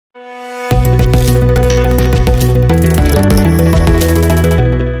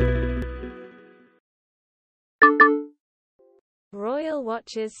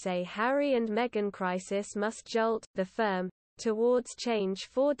watchers say Harry and Meghan crisis must jolt the firm towards change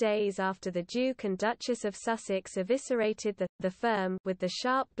 4 days after the Duke and Duchess of Sussex eviscerated the firm with the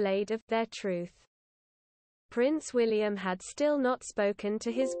sharp blade of their truth. Prince William had still not spoken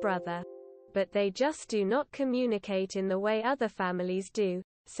to his brother. But they just do not communicate in the way other families do,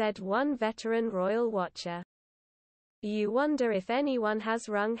 said one veteran royal watcher. You wonder if anyone has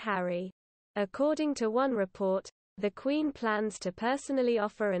rung Harry. According to one report, the Queen plans to personally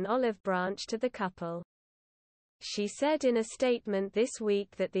offer an olive branch to the couple. She said in a statement this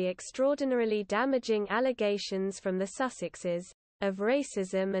week that the extraordinarily damaging allegations from the Sussexes, of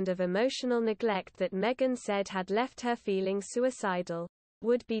racism and of emotional neglect that Meghan said had left her feeling suicidal,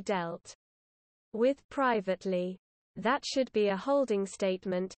 would be dealt with privately. That should be a holding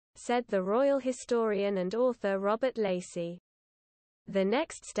statement, said the royal historian and author Robert Lacey. The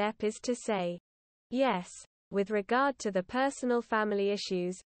next step is to say, yes, with regard to the personal family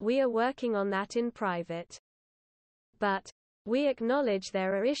issues, we are working on that in private. But we acknowledge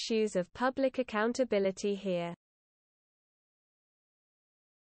there are issues of public accountability here.